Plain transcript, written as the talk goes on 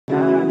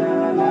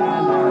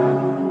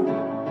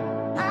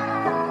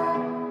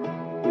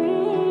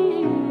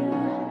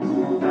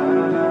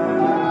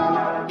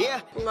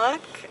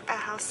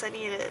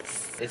sunny it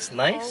is. It's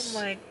nice.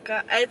 Oh my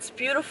god, it's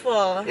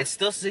beautiful. It's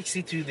still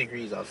 62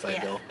 degrees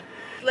outside though.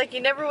 Like,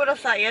 you never would have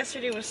thought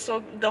yesterday was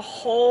so, the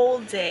whole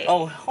day.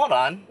 Oh, hold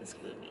on. It's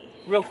gloomy.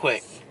 Real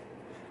quick.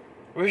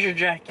 Where's your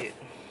jacket?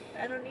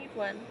 I don't need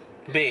one.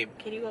 Babe.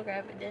 Can you go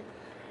grab it then?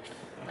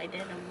 My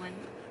denim one.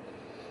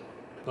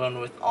 The one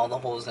with all the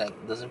holes that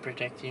doesn't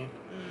protect you?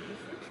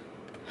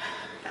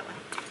 That one.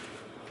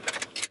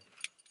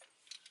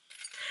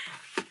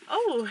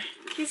 Oh,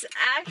 he's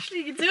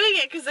actually doing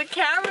it because the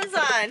camera's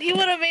on. He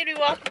would have made me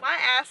walk my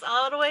ass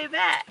all the way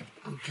back.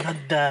 God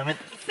damn it.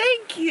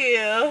 Thank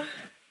you.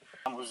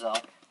 Mademoiselle.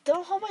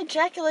 Don't hold my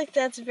jacket like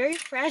that. It's very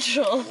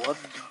fragile. What?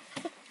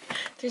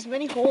 There's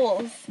many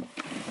holes.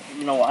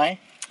 You know why?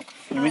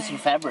 You're missing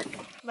fabric.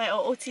 My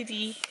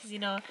OOTD, because you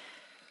know,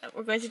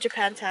 we're going to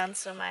Japantown,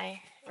 so my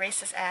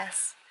racist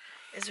ass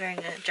is wearing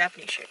a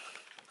Japanese shirt.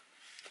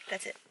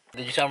 That's it.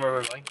 Did you tell me where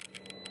we're going?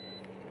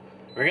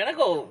 We're gonna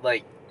go,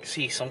 like,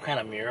 see some kind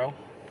of mural.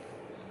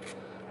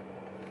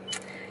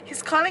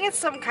 He's calling it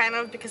some kind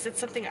of because it's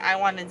something I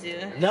want to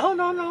do. No,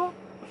 no, no.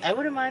 I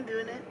wouldn't mind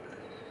doing it.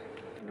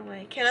 No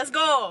way. Okay, let's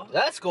go.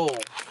 Let's go.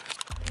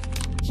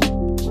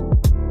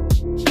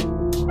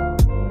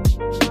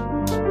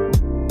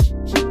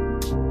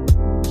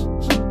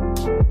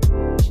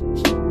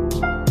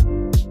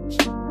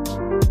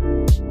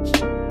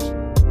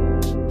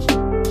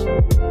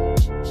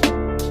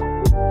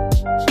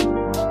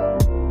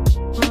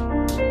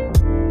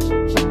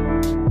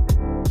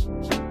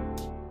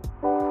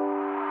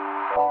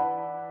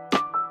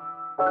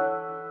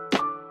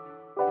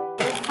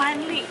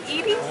 Finally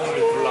eating here.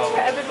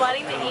 I've been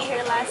wanting to eat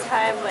here last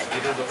time, but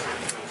it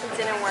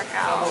didn't work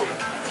out.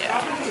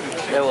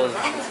 Yeah. It was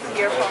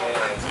Your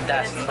fault.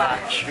 that's not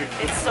true.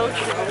 It's so true.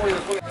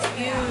 It's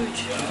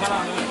huge.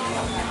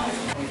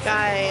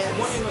 Guys.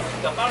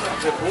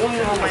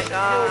 Oh my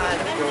god.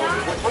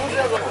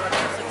 This looks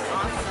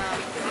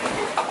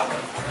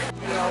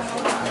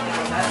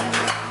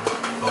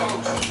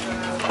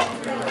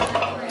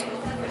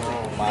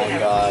Oh my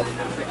god.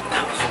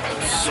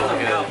 So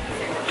good.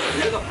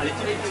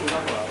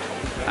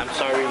 I'm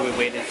sorry we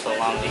waited so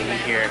long to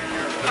eat here.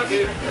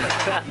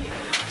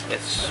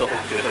 It's so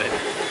good.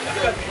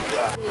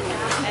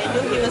 I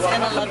knew he was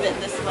gonna love it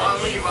this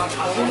much.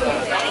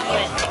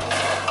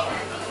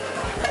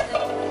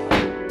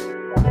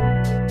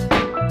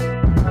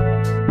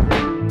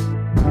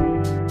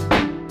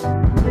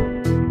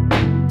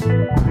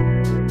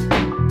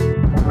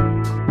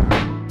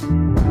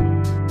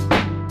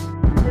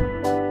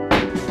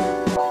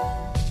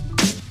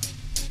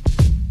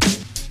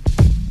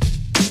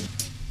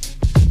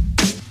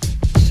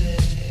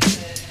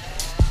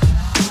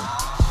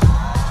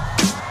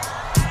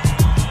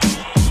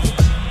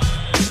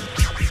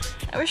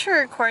 I wish we were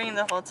recording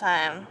the whole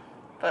time,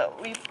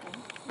 but we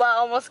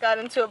almost got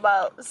into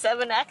about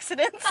 7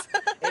 accidents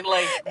In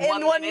like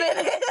in 1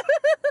 minute.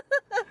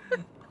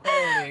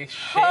 Holy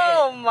shit.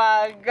 Oh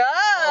my god.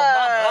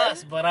 Oh, not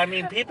us, but I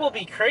mean, people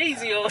be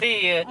crazy over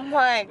here. Oh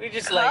my We're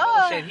just god. like,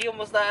 oh shit, he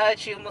almost died,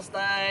 she almost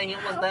died, he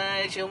almost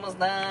died, she almost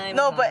died.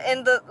 No, but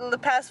in the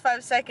past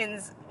 5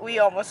 seconds, we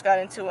almost got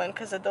into one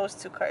because of those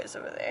 2 cars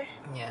over there.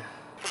 Yeah.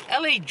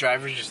 LA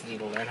drivers just need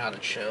to learn how to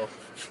chill.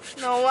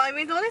 No, I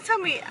mean, the only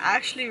time we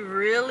actually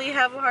really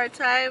have a hard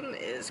time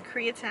is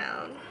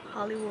Koreatown,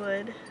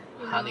 Hollywood.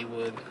 You know,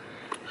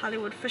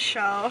 Hollywood for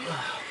sure.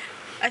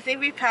 I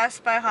think we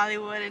passed by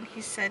Hollywood and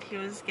he said he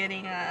was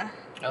getting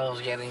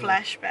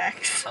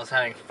flashbacks. I was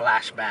having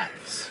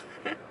flashbacks.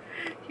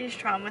 He's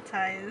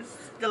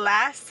traumatized. The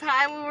last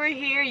time we were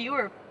here, you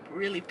were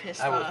really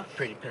pissed off. I was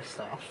pretty pissed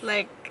off.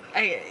 Like,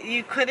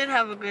 you couldn't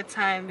have a good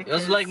time because it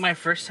was like my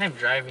first time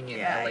driving in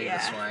LA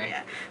this way.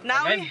 Yeah.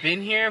 Now like, I've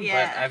been here,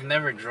 but I've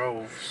never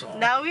drove. So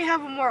now we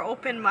have a more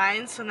open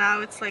mind. So now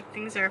it's like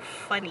things are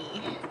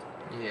funny.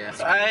 Yeah.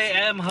 I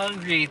am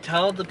hungry.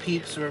 Tell the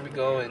peeps where we're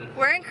going.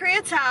 We're in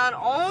Koreatown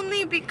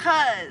only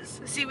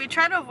because, see, we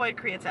try to avoid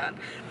Koreatown,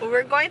 but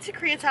we're going to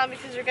Koreatown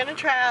because we're gonna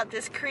try out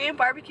this Korean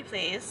barbecue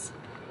place.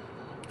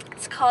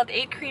 It's called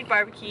 8 Korean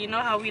Barbecue. You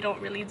know how we don't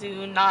really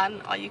do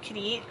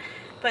all-you-can-eat,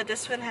 but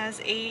this one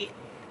has 8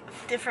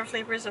 different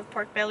flavors of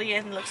pork belly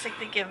and looks like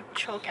they give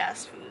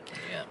choke-ass food.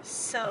 Yeah.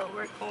 So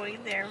we're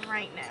going there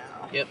right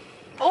now. Yep.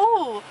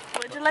 Oh,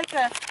 would you like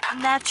a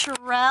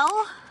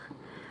natural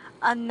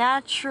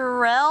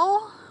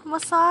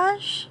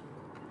massage?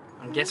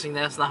 I'm guessing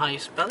that's not how you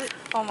spell it.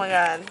 Oh my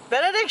god.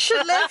 Benedict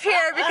should live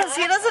here because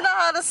he doesn't know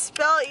how to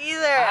spell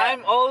either.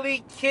 I'm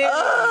only kidding.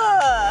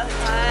 Guys,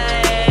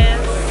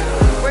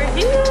 we're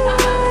here.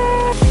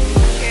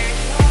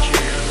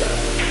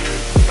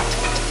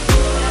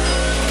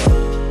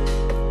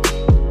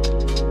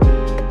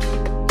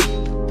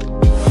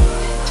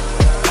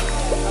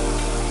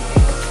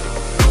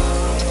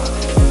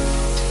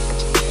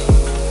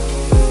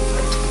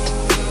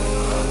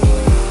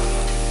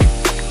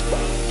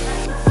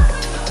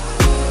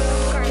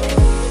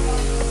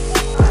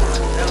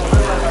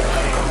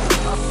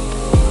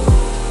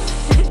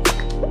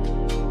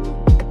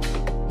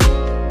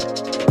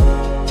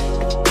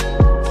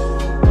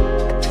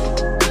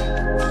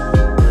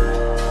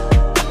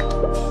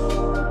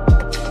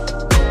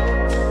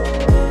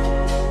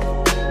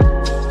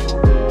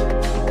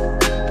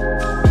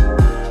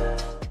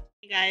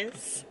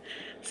 guys.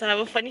 So I have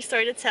a funny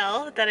story to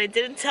tell that I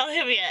didn't tell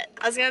him yet.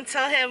 I was gonna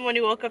tell him when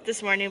he woke up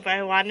this morning, but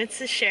I wanted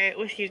to share it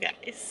with you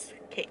guys.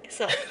 Okay,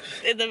 so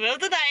in the middle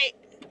of the night,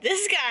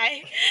 this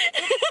guy,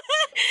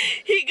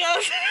 he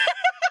goes,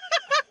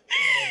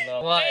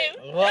 No. What?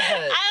 What?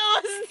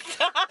 I was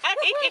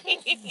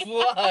dying.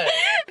 What?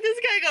 This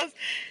guy goes,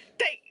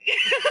 take.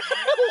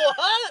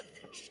 What?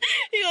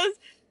 He goes,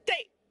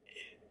 take.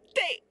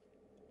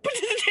 Put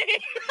it in the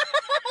tape.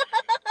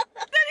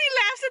 Then he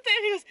laughs at that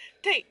and he goes,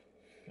 take.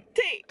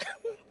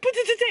 Put it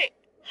in the tape.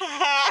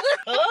 Huh?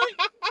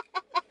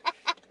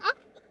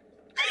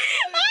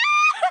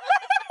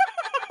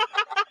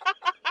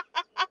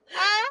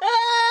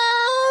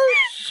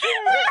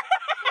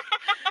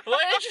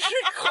 Why did you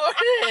record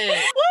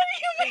it? What do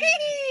you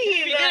mean?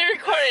 If you didn't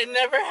record it, it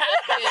never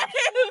happened.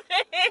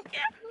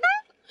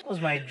 What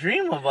was my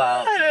dream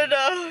about? I don't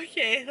know.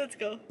 Okay, let's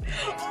go.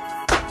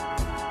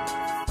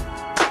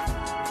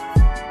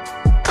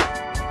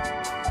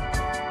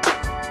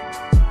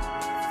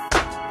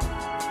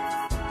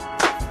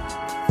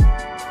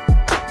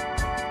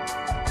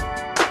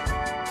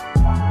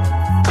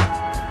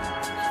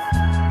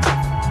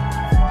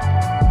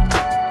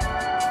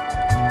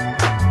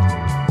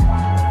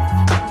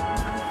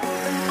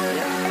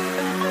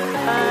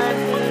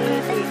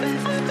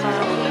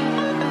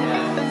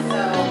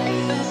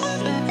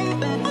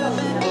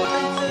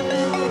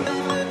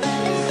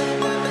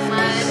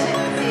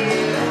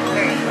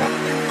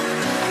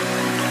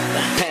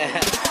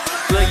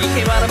 Look, you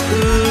came out of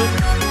poop.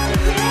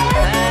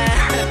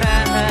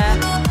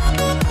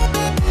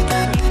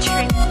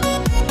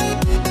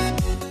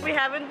 We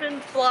haven't been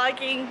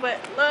vlogging, but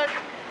look,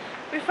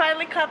 we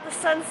finally caught the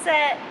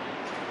sunset.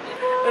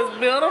 It's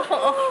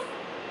beautiful.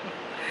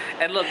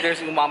 And look,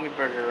 there's a umami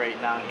burger right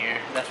down here.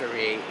 That's where we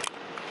ate.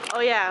 Oh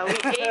yeah, we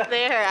ate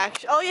there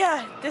actually. Oh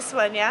yeah, this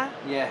one, yeah?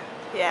 Yeah.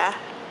 Yeah.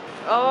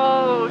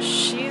 Oh,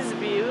 she's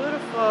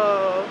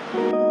beautiful.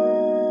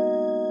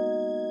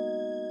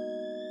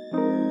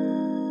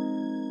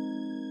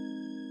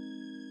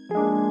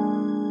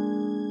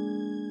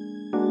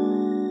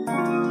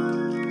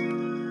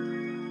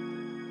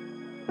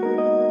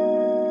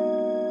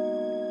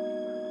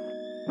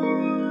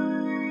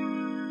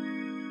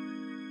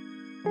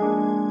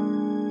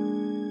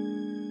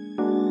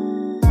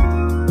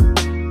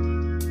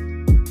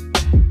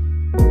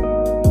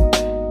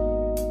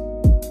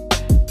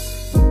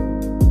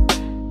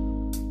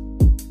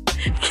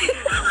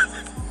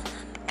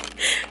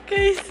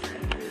 Guys.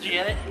 Did you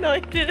get it? No, I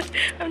didn't.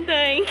 I'm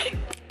dying.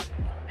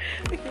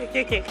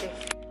 Okay.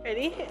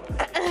 Ready?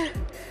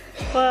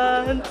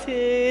 1,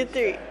 2,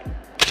 3.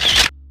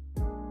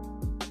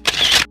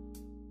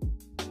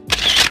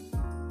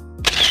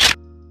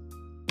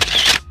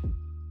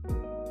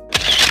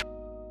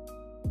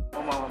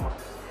 Mama.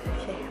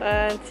 Okay,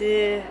 1,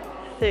 2,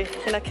 3.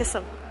 Can I kiss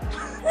him?